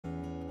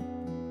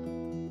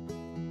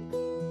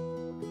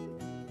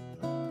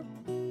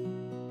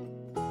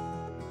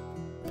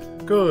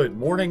Good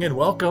morning and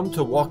welcome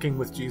to Walking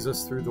with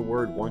Jesus Through the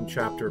Word, one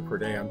chapter per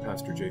day. I'm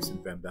Pastor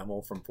Jason Van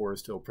Bemmel from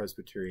Forest Hill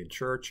Presbyterian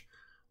Church.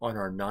 On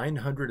our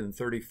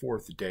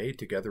 934th day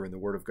together in the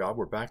Word of God,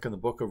 we're back in the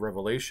book of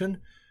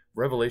Revelation,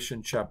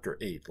 Revelation chapter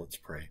 8. Let's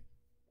pray.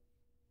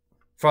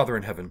 Father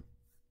in heaven,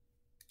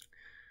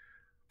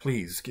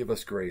 please give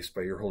us grace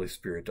by your Holy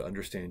Spirit to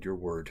understand your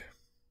word.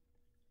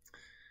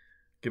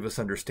 Give us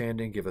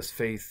understanding, give us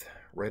faith,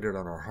 write it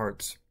on our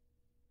hearts.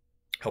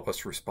 Help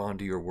us respond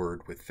to your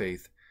word with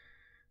faith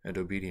and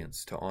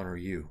obedience to honor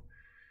you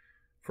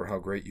for how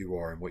great you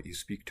are and what you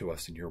speak to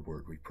us in your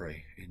word, we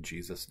pray. In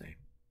Jesus' name,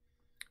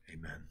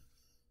 amen.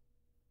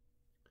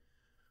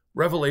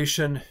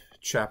 Revelation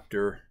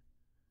chapter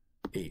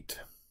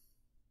 8.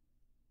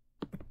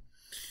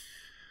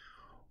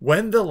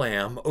 When the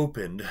Lamb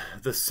opened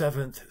the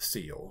seventh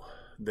seal,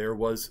 there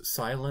was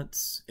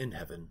silence in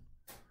heaven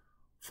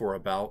for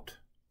about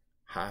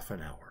half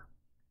an hour.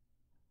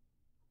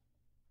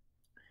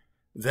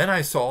 Then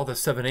I saw the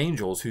seven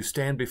angels who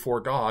stand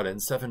before God,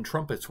 and seven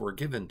trumpets were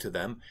given to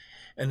them.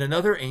 And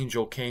another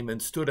angel came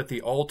and stood at the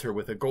altar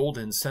with a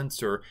golden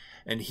censer,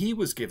 and he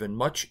was given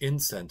much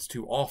incense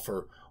to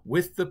offer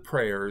with the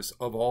prayers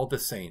of all the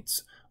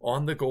saints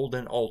on the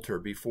golden altar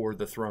before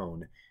the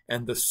throne.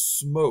 And the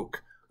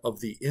smoke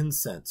of the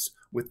incense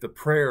with the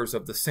prayers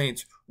of the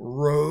saints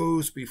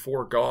rose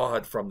before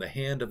God from the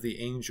hand of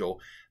the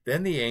angel.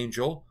 Then the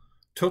angel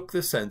took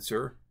the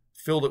censer,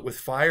 filled it with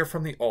fire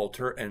from the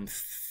altar, and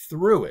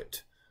threw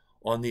it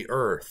on the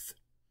earth.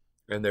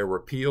 And there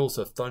were peals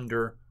of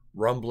thunder,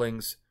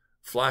 rumblings,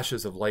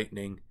 flashes of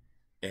lightning,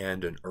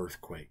 and an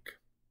earthquake.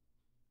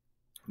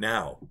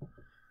 Now,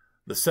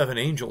 the seven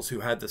angels who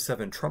had the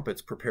seven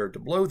trumpets prepared to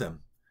blow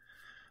them.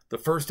 The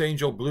first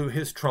angel blew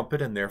his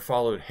trumpet, and there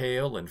followed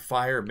hail and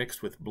fire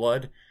mixed with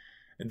blood.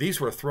 And these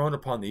were thrown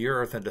upon the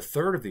earth, and a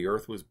third of the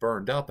earth was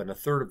burned up, and a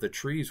third of the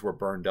trees were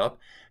burned up,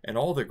 and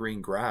all the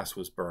green grass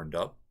was burned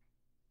up.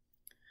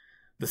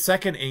 The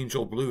second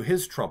angel blew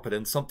his trumpet,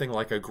 and something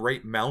like a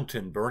great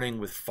mountain burning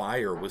with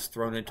fire was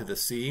thrown into the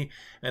sea,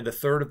 and a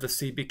third of the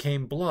sea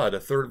became blood, a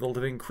third of the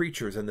living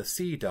creatures in the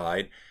sea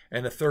died,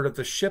 and a third of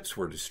the ships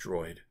were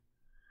destroyed.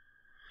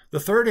 The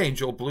third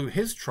angel blew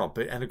his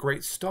trumpet, and a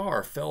great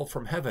star fell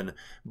from heaven,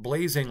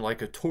 blazing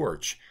like a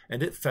torch,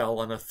 and it fell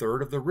on a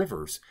third of the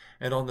rivers,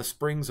 and on the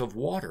springs of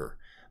water.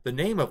 The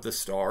name of the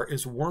star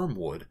is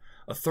Wormwood.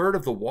 A third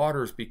of the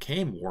waters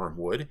became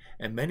wormwood,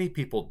 and many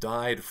people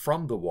died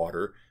from the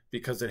water,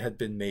 because it had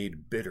been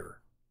made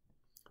bitter.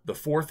 The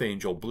fourth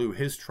angel blew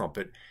his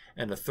trumpet,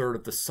 and a third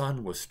of the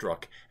sun was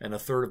struck, and a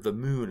third of the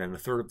moon, and a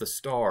third of the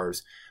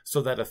stars,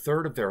 so that a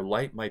third of their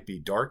light might be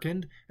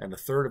darkened, and a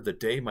third of the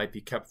day might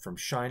be kept from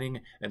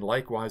shining, and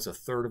likewise a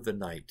third of the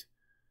night.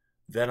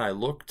 Then I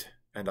looked,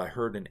 and I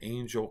heard an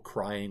angel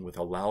crying with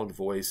a loud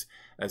voice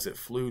as it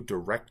flew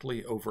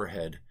directly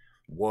overhead,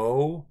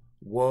 "Woe,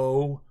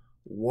 woe,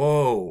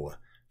 woe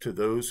to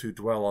those who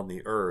dwell on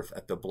the earth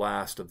at the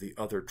blast of the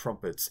other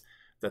trumpets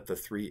that the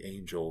three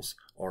angels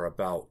are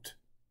about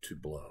to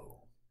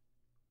blow."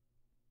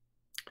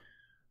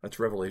 That's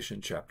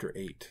Revelation chapter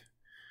 8.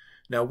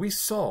 Now we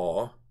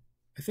saw,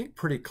 I think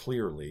pretty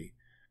clearly,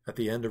 at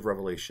the end of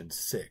Revelation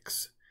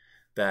 6,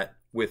 that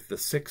with the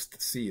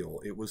sixth seal,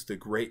 it was the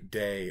great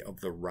day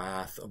of the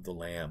wrath of the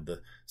Lamb.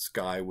 The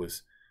sky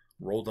was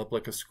rolled up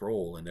like a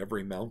scroll, and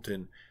every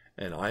mountain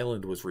and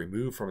island was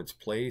removed from its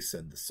place,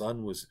 and the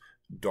sun was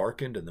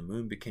darkened, and the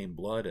moon became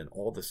blood, and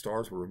all the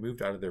stars were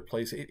removed out of their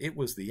place. It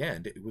was the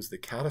end. It was the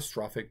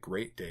catastrophic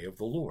great day of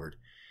the Lord.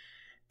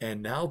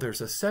 And now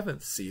there's a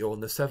seventh seal,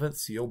 and the seventh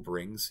seal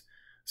brings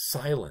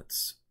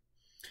silence.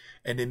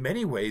 And in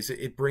many ways,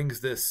 it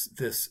brings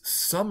this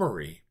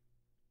summary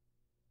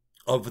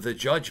of the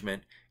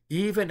judgment,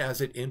 even as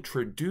it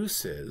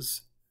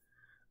introduces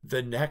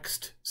the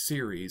next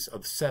series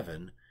of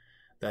seven,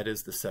 that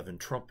is the seven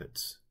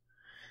trumpets.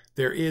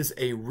 There is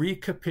a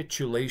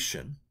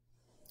recapitulation,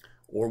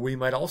 or we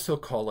might also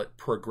call it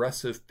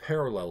progressive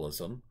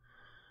parallelism,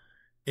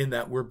 in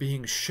that we're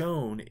being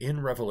shown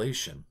in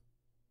Revelation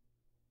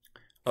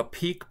a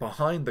peek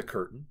behind the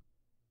curtain,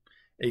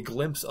 a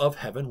glimpse of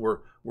heaven.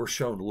 We're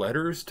shown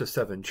letters to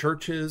seven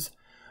churches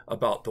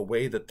about the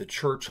way that the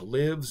church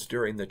lives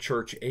during the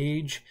church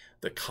age,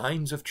 the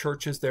kinds of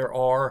churches there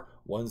are,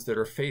 ones that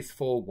are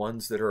faithful,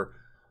 ones that are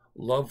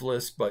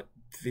loveless but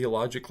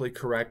theologically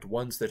correct,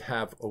 ones that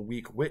have a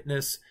weak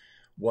witness,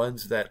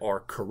 ones that are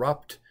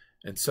corrupt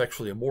and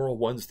sexually immoral,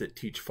 ones that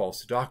teach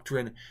false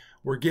doctrine.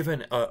 We're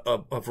given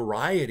a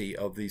variety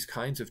of these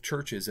kinds of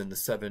churches in the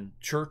seven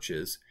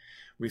churches.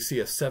 We see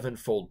a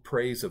sevenfold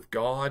praise of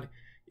God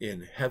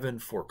in heaven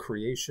for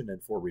creation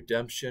and for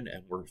redemption,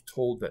 and we're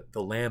told that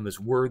the Lamb is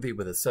worthy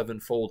with a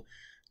sevenfold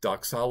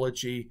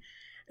doxology.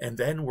 And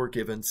then we're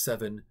given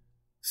seven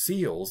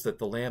seals that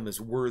the Lamb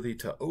is worthy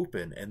to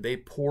open, and they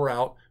pour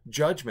out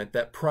judgment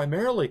that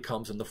primarily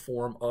comes in the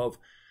form of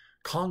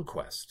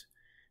conquest.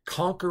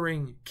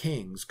 Conquering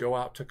kings go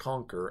out to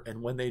conquer,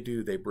 and when they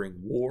do, they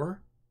bring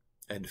war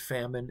and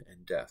famine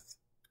and death.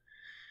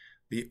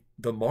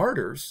 The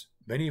martyrs,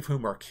 many of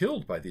whom are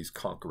killed by these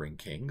conquering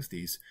kings,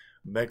 these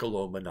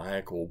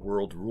megalomaniacal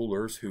world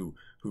rulers who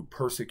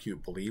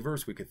persecute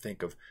believers. We could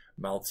think of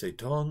Mao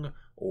Zedong,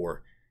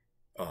 or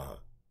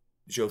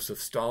Joseph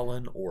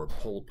Stalin, or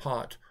Pol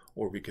Pot,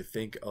 or we could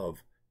think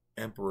of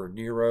Emperor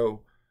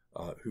Nero,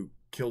 who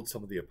killed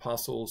some of the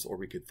apostles, or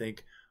we could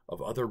think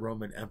of other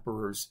Roman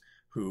emperors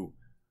who,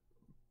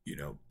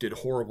 did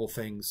horrible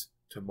things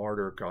to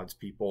martyr God's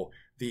people.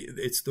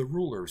 It's the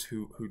rulers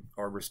who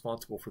are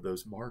responsible for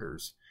those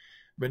martyrs.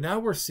 But now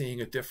we're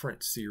seeing a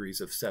different series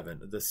of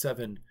seven, the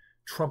seven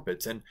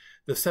trumpets. And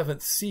the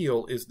seventh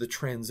seal is the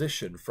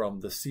transition from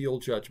the seal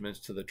judgments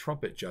to the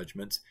trumpet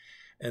judgments.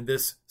 And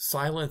this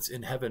silence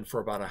in heaven for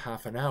about a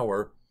half an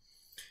hour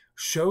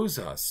shows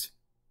us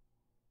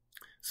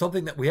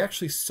something that we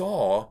actually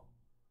saw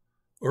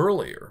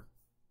earlier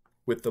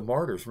with the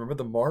martyrs. Remember,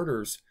 the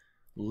martyrs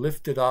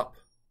lifted up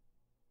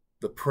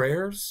the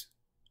prayers.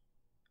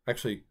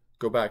 Actually,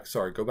 go back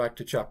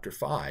to chapter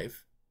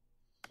 5.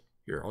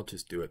 Here, I'll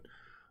just do it.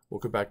 We'll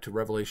go back to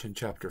Revelation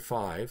chapter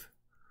 5,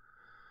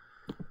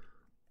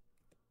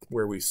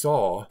 where we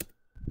saw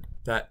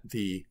that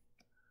the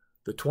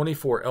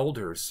 24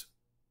 elders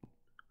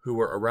who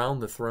were around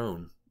the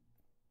throne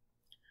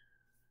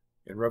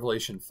in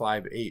Revelation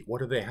 5:8, what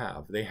do they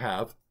have? They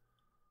have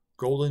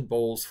golden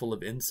bowls full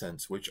of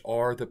incense, which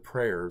are the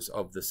prayers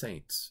of the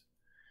saints.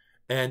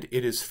 And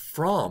it is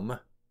from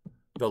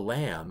the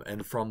Lamb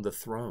and from the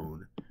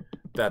throne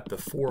that the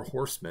four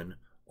horsemen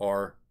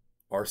are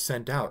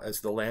sent out.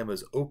 As the Lamb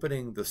is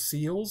opening the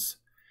seals,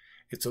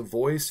 it's a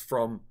voice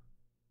from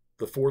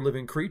the four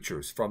living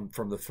creatures, from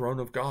the throne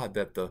of God,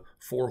 that the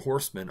four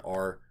horsemen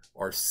are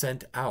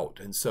sent out.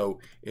 And so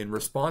in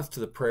response to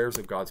the prayers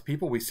of God's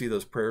people, we see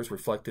those prayers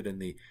reflected in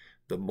the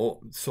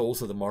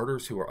souls of the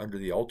martyrs who are under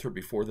the altar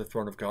before the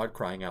throne of God,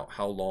 crying out,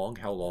 "How long,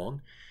 how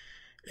long?"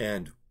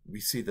 And we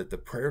see that the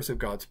prayers of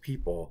God's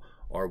people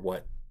are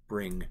what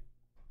bring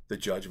the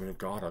judgment of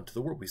God onto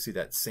the world. We see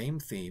that same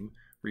theme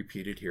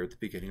repeated here at the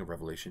beginning of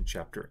Revelation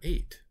chapter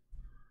 8.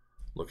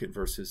 Look at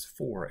verses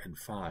 4 and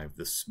 5.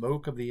 The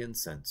smoke of the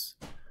incense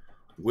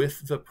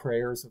with the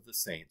prayers of the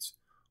saints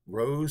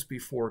rose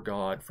before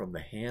God from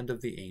the hand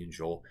of the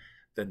angel.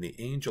 Then the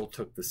angel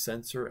took the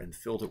censer and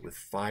filled it with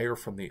fire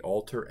from the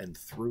altar and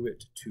threw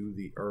it to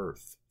the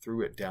earth,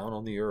 threw it down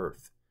on the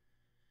earth.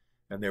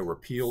 And there were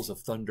peals of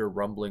thunder,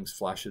 rumblings,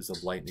 flashes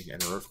of lightning,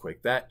 and an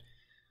earthquake. That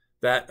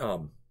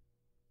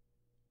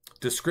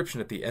description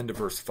at the end of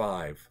verse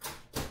 5,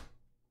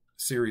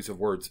 series of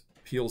words,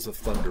 peals of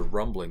thunder,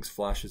 rumblings,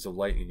 flashes of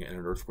lightning, and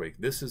an earthquake.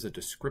 This is a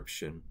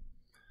description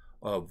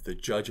of the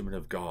judgment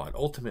of God,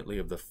 ultimately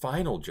of the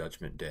final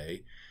judgment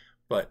day.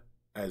 But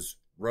as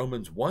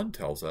Romans 1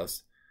 tells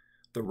us,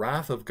 the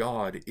wrath of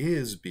God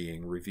is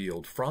being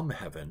revealed from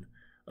heaven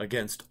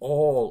against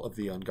all of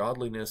the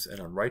ungodliness and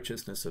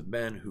unrighteousness of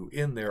men who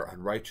in their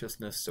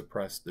unrighteousness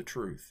suppress the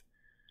truth.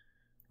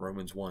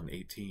 Romans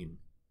 1:18.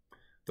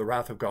 The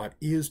wrath of God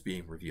is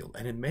being revealed.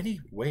 And in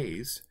many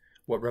ways,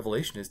 what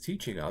Revelation is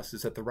teaching us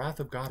is that the wrath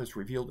of God is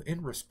revealed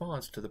in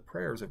response to the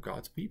prayers of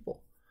God's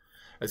people.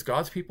 As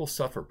God's people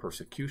suffer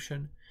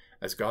persecution,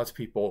 as God's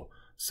people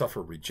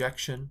suffer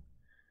rejection,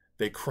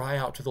 they cry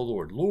out to the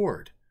Lord,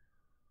 "Lord,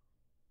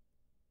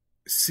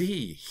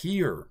 see,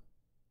 hear.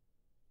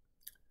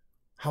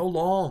 How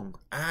long?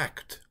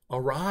 Act.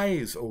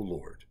 Arise, O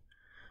Lord."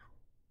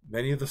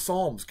 Many of the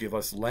Psalms give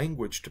us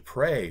language to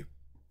pray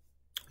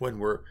when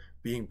we're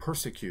being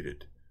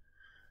persecuted.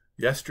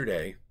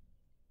 Yesterday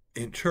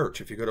in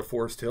church, if you go to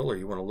Forest Hill or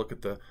you want to look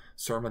at the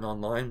sermon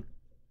online,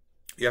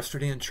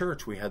 yesterday in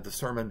church we had the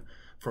sermon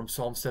from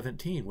Psalm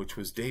 17, which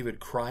was David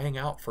crying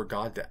out for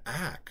God to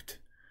act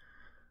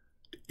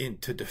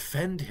to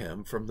defend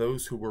him from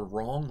those who were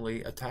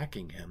wrongly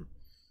attacking him.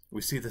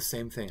 We see the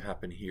same thing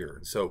happen here.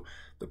 And so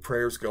the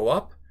prayers go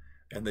up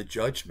and the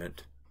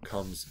judgment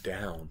comes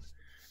down.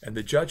 And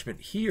the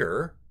judgment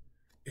here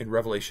in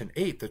Revelation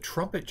 8, the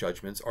trumpet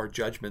judgments are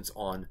judgments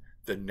on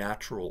the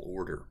natural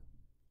order,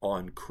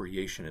 on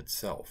creation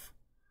itself.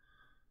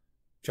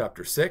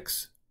 Chapter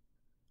 6,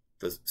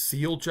 the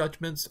seal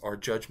judgments are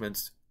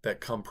judgments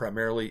that come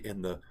primarily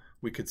in the,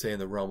 we could say, in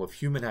the realm of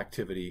human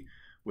activity,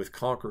 with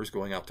conquerors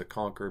going out to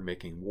conquer,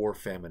 making war,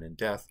 famine, and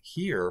death.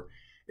 Here,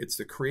 it's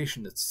the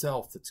creation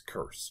itself that's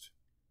cursed,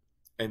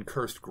 and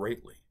cursed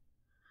greatly.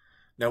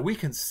 Now, we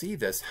can see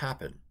this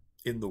happen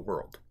in the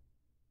world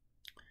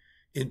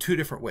in two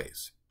different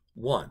ways.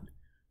 One,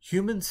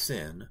 human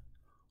sin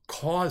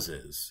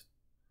causes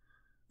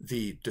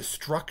the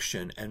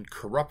destruction and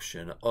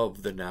corruption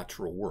of the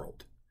natural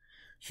world.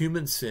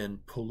 Human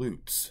sin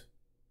pollutes,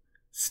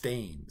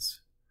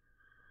 stains,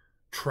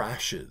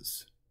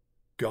 trashes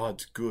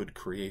God's good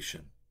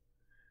creation.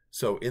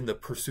 So in the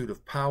pursuit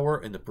of power,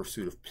 in the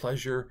pursuit of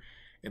pleasure,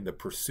 in the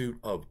pursuit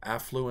of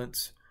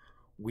affluence,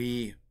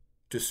 we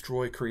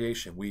destroy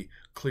creation. We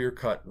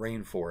clear-cut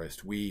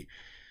rainforest. We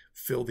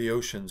fill the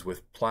oceans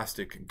with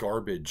plastic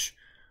garbage.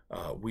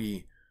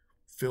 We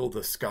fill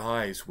the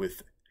skies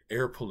with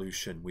air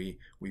pollution. We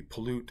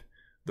pollute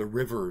the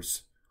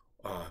rivers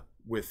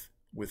with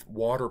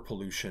water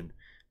pollution.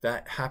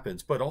 that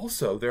happens. But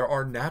also there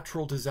are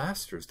natural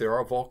disasters. There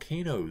are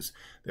volcanoes,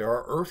 there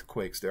are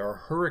earthquakes, there are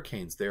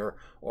hurricanes, there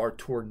are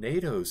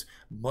tornadoes,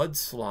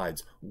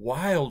 mudslides,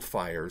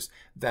 wildfires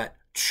that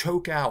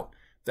choke out,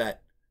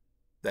 that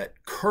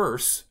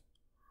curse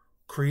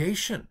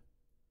creation.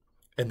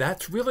 And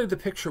that's really the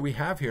picture we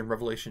have here in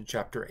Revelation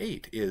chapter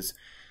 8, is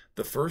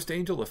the first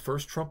angel, the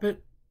first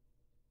trumpet,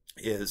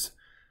 is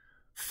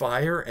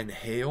fire and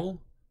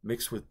hail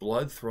mixed with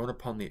blood thrown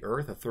upon the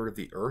earth, a third of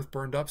the earth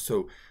burned up.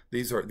 So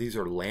these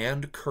are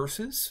land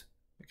curses,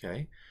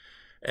 okay?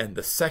 And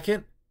the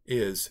second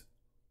is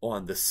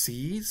on the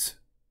seas,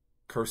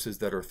 curses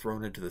that are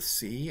thrown into the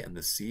sea and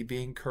the sea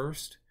being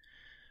cursed.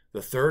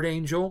 The third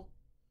angel,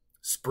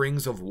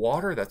 springs of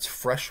water, that's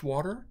fresh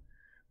water,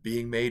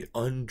 being made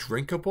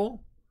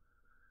undrinkable.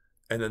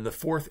 And then the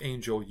fourth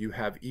angel, you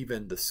have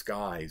even the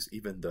skies,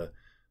 even the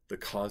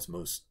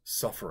cosmos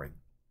suffering.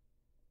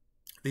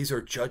 These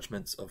are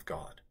judgments of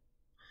God.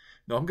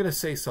 Now I'm going to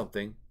say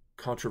something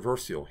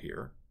controversial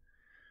here,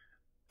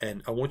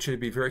 and I want you to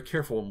be very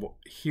careful and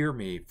hear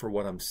me for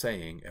what I'm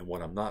saying and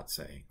what I'm not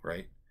saying,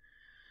 right?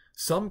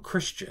 Some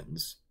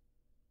Christians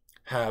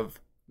have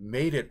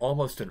made it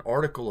almost an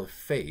article of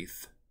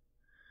faith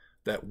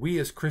that we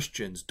as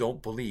Christians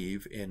don't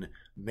believe in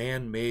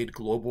man-made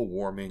global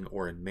warming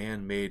or in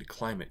man-made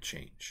climate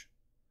change.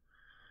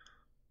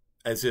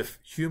 As if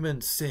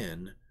human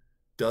sin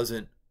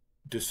doesn't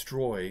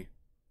destroy,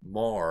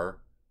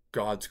 mar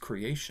God's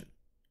creation.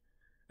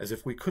 As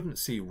if we couldn't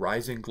see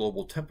rising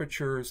global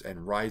temperatures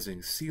and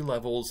rising sea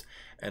levels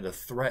and a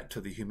threat to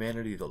the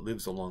humanity that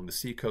lives along the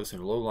seacoast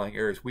and low-lying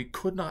areas. We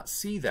could not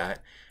see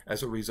that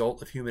as a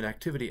result of human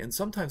activity. And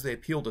sometimes they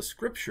appeal to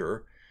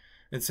Scripture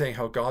and saying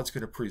how God's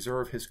going to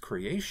preserve his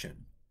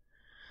creation.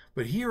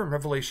 But here in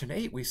Revelation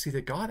 8, we see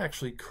that God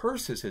actually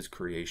curses his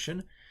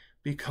creation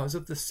because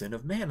of the sin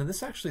of man. And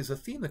this actually is a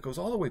theme that goes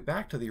all the way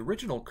back to the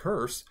original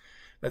curse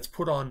that's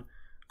put on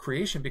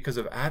creation because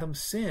of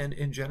Adam's sin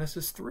in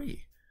Genesis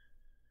 3.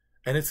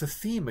 And it's a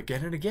theme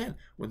again and again.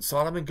 When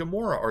Sodom and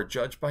Gomorrah are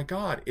judged by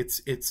God,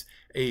 it's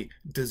a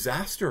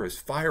disaster as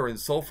fire and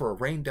sulfur are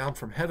rained down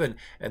from heaven,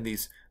 and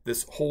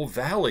this whole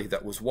valley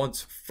that was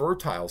once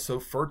fertile, so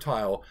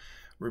fertile.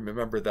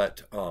 Remember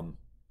that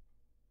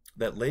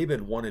that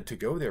Laban wanted to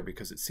go there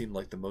because it seemed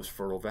like the most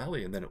fertile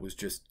valley, and then it was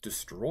just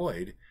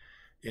destroyed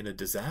in a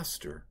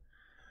disaster.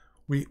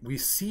 We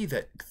see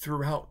that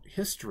throughout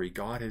history,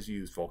 God has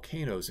used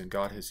volcanoes and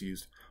God has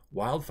used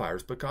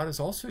wildfires, but God has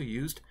also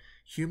used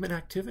human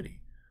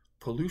activity,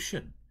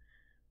 pollution,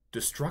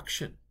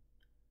 destruction,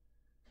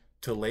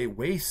 to lay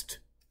waste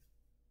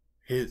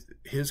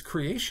his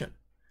creation.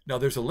 Now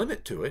there's a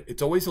limit to it.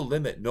 It's always a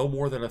limit, no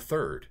more than a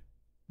third.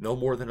 No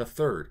more than a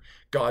third.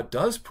 God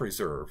does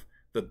preserve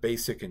the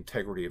basic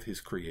integrity of his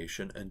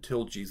creation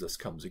until Jesus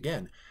comes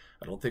again.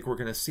 I don't think we're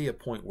going to see a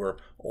point where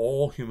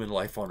all human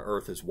life on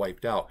earth is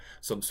wiped out,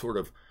 some sort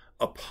of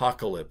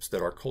apocalypse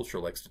that our culture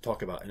likes to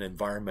talk about, an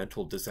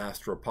environmental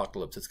disaster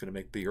apocalypse that's going to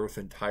make the earth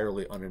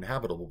entirely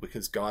uninhabitable,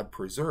 because God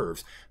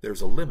preserves.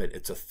 There's a limit.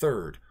 It's a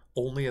third,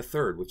 only a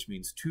third, which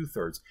means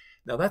 2/3.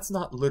 Now that's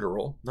not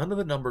literal. None of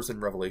the numbers in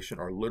Revelation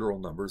are literal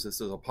numbers.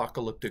 This is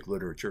apocalyptic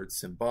literature. It's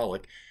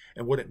symbolic.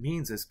 And what it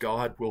means is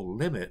God will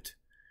limit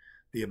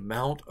the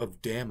amount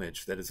of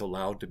damage that is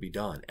allowed to be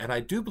done. And I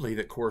do believe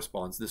it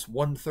corresponds, this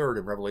 1/3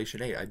 in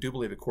Revelation 8, I do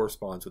believe it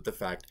corresponds with the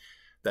fact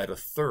that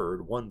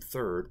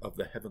 1/3 of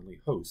the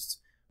heavenly hosts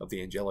of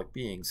the angelic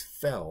beings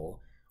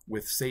fell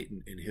with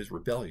Satan in his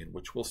rebellion,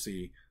 which we'll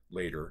see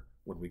later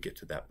when we get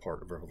to that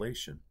part of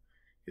Revelation.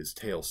 His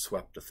tail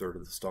swept 1/3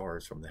 of the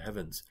stars from the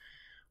heavens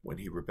when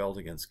he rebelled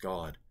against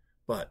God.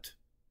 But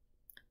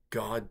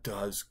God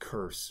does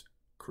curse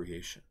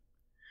creation.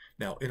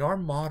 Now, in our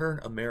modern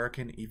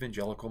American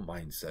evangelical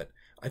mindset,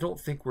 I don't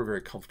think we're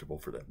very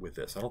comfortable with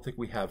this. I don't think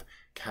we have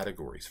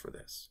categories for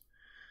this.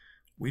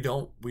 We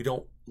don't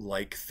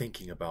like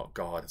thinking about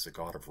God as a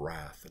God of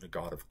wrath and a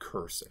God of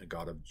curse and a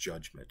God of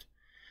judgment.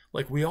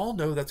 Like, we all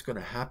know that's going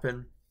to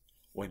happen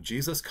when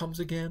Jesus comes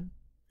again.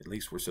 At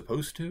least we're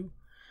supposed to.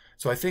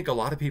 So I think a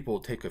lot of people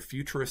take a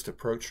futurist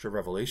approach to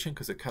Revelation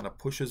because it kind of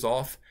pushes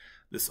off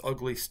this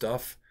ugly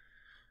stuff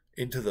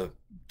into the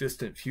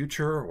distant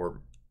future,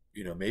 or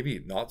maybe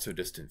not so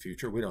distant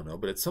future. We don't know,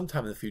 but it's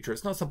sometime in the future.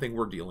 It's not something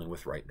we're dealing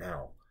with right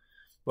now.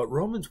 But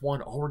Romans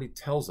 1 already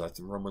tells us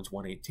in Romans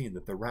 1:18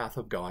 that the wrath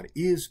of God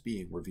is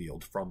being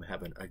revealed from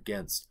heaven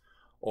against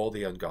all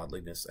the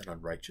ungodliness and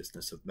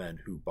unrighteousness of men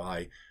who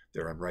by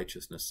their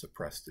unrighteousness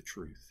suppress the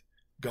truth.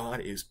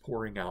 God is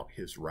pouring out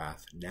his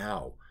wrath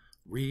now.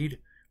 Read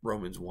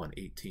Romans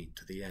 1:18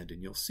 to the end,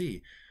 and you'll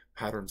see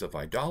patterns of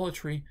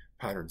idolatry,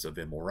 patterns of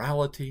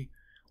immorality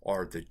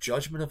are the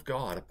judgment of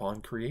God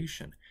upon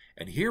creation.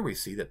 And here we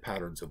see that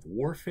patterns of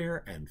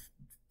warfare and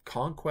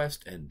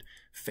conquest and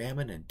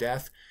famine and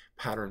death,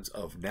 patterns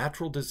of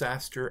natural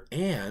disaster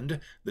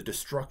and the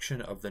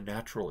destruction of the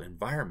natural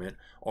environment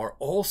are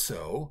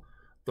also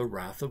the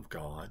wrath of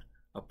God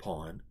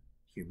upon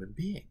human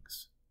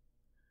beings.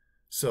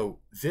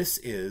 So this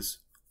is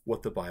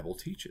what the Bible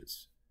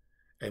teaches,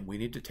 and we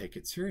need to take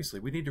it seriously.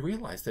 We need to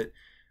realize that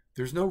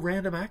There's no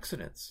random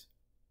accidents.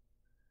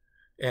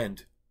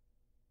 And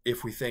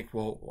if we think,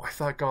 well, I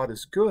thought God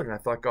is good and I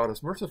thought God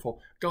is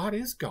merciful, God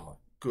is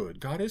good.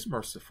 God is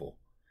merciful.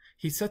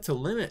 He sets a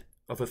limit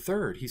of a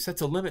third. He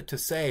sets a limit to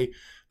say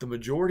the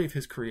majority of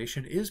his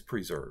creation is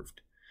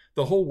preserved.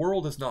 The whole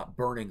world is not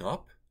burning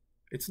up.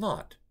 It's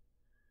not.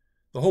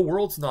 The whole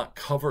world's not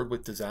covered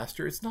with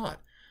disaster. It's not.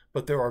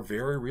 But there are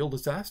very real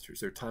disasters.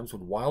 There are times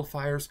when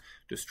wildfires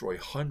destroy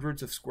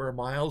hundreds of square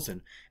miles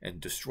and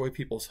destroy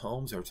people's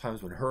homes. There are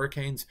times when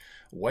hurricanes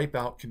wipe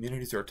out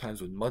communities. There are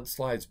times when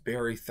mudslides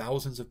bury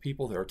thousands of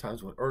people. There are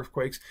times when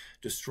earthquakes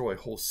destroy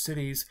whole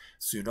cities.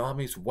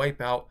 Tsunamis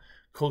wipe out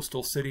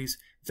coastal cities.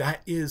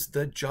 That is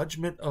the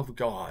judgment of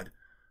God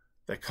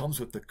that comes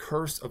with the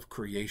curse of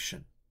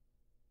creation.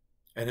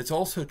 And it's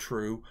also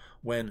true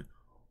when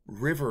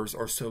rivers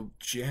are so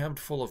jammed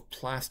full of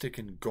plastic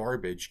and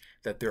garbage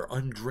that they're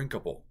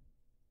undrinkable.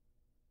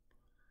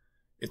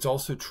 It's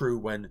also true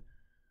when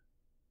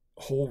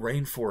whole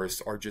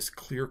rainforests are just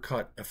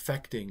clear-cut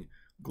affecting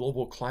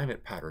global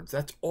climate patterns.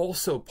 That's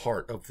also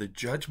part of the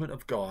judgment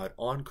of God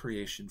on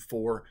creation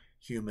for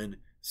human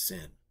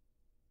sin.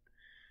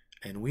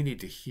 And we need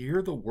to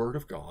hear the word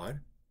of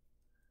God,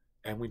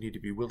 and we need to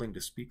be willing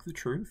to speak the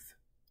truth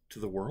to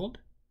the world,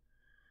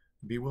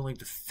 be willing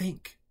to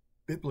think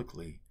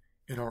biblically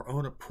in our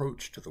own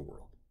approach to the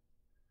world.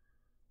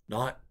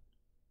 Not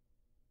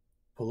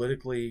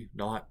politically,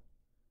 not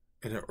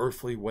in an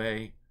earthly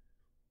way,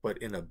 but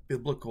in a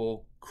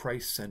biblical,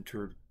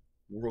 Christ-centered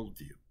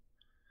worldview.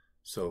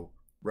 So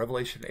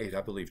Revelation 8,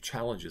 I believe,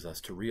 challenges us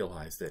to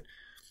realize that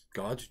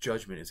God's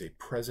judgment is a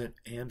present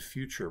and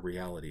future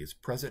reality. It's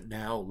present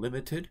now,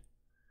 limited.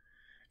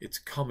 It's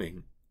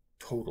coming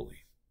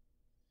totally.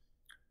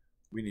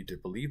 We need to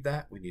believe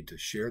that. We need to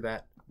share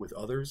that with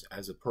others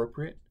as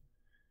appropriate.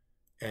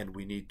 And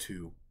we need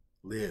to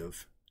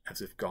live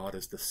as if God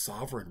is the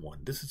sovereign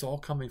one. This is all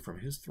coming from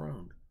his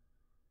throne.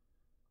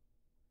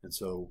 And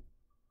so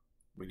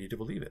we need to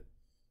believe it.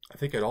 I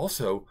think it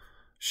also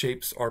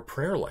shapes our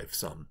prayer life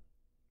some,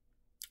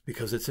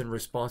 because it's in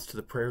response to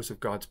the prayers of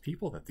God's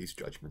people that these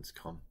judgments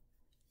come.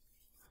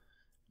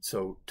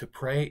 So to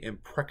pray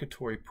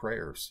imprecatory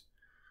prayers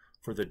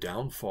for the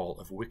downfall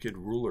of wicked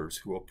rulers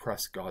who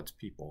oppress God's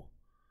people,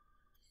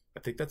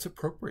 I think that's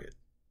appropriate.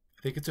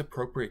 I think it's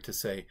appropriate to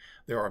say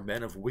there are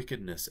men of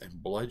wickedness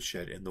and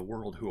bloodshed in the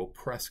world who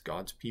oppress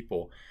God's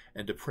people,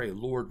 and to pray,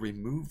 Lord,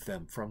 remove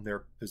them from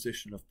their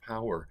position of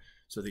power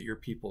so that your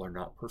people are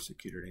not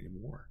persecuted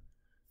anymore.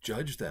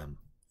 Judge them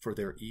for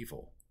their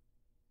evil.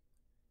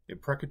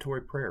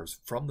 Imprecatory prayers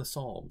from the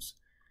Psalms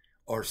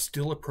are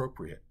still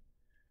appropriate,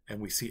 and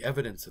we see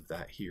evidence of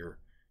that here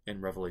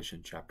in Revelation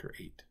chapter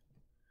 8.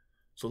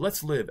 So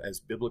let's live as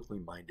biblically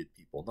minded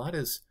people, not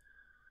as,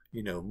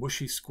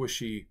 mushy,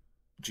 squishy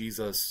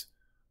Jesus,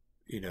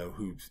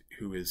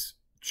 who is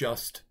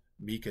just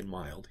meek and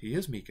mild. He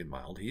is meek and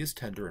mild. He is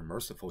tender and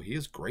merciful. He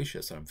is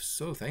gracious, and I'm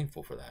so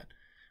thankful for that.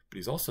 But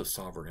he's also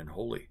sovereign and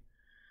holy.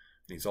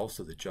 And he's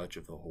also the judge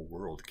of the whole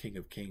world, King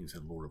of kings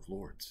and Lord of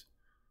lords.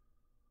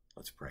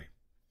 Let's pray.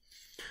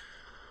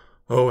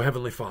 Oh,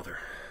 Heavenly Father,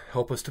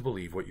 help us to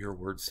believe what your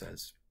word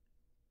says.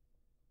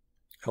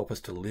 Help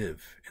us to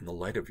live in the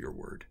light of your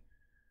word.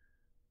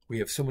 We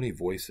have so many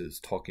voices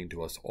talking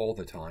to us all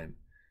the time,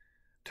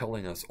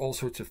 telling us all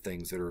sorts of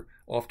things that are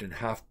often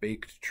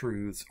half-baked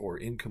truths or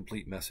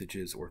incomplete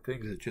messages or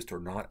things that just are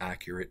not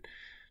accurate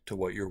to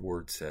what your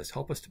word says.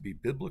 Help us to be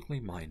biblically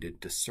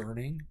minded,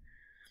 discerning,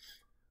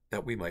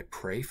 that we might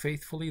pray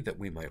faithfully, that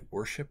we might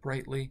worship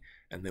rightly,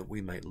 and that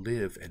we might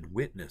live and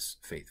witness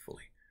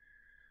faithfully.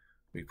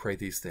 We pray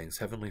these things,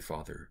 Heavenly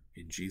Father,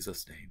 in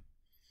Jesus' name.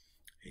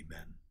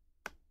 Amen.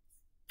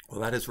 Well,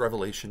 that is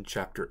Revelation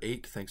chapter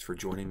 8. Thanks for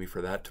joining me for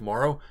that.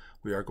 Tomorrow,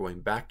 we are going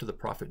back to the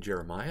prophet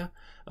Jeremiah.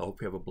 I hope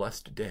you have a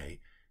blessed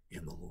day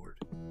in the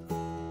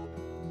Lord.